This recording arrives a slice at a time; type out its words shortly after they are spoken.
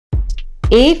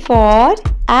A for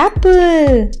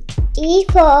apple. E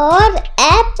for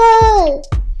apple.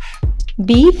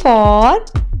 B for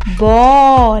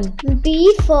ball.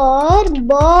 B for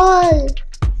ball.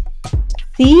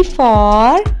 C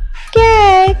for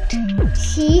cat.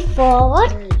 C for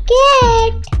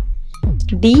cat.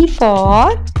 D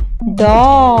for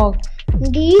dog.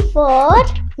 D for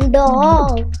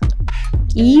dog.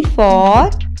 E for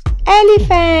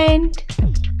elephant.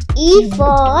 E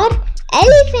for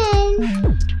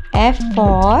elephant. F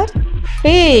for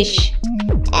fish.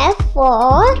 F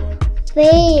for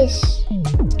fish.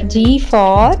 G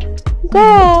for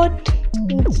goat.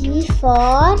 G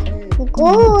for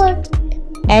goat.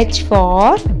 H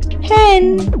for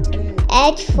hen.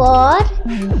 H for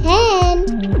hen.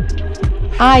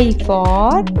 I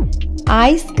for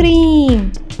ice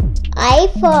cream. I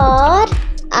for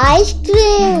ice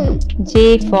cream.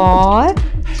 J for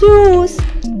juice.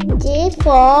 J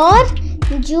for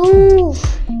juice.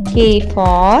 K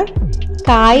for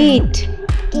kite.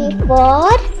 K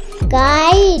for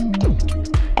kite.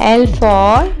 L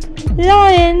for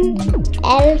lion.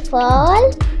 L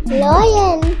for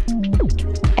lion.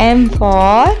 M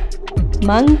for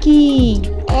monkey.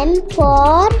 M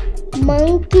for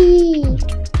monkey.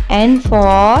 N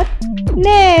for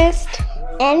nest.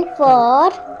 N for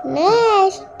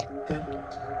nest.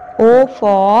 O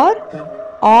for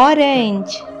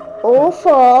orange. O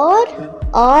for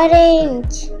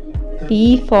orange.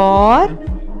 P for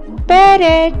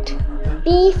parrot.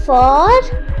 P for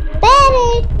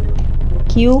parrot.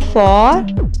 Q for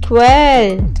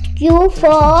quail. Q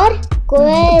for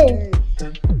quail.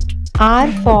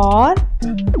 R for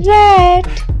rat.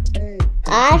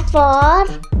 R for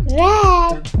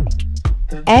rat.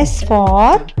 S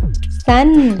for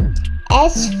sun.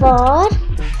 S for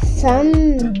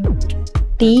sun.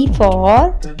 T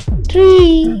for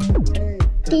tree.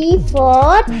 T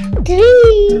for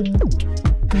tree.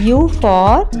 U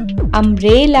for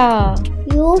umbrella.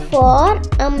 U for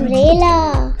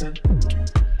umbrella.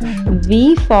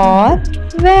 V for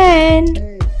van.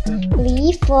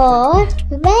 V for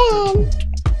van.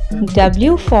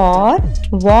 W for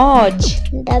watch.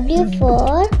 W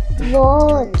for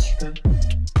watch.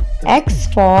 X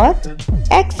for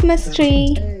Xmas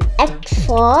tree. X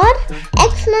for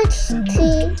Xmas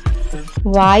tree.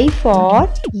 Y for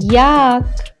yak.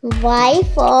 Y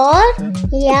for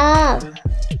yak.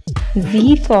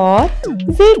 Z for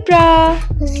zebra.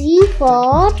 Z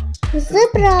for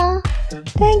zebra.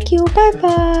 Thank you. Bye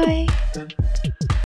bye.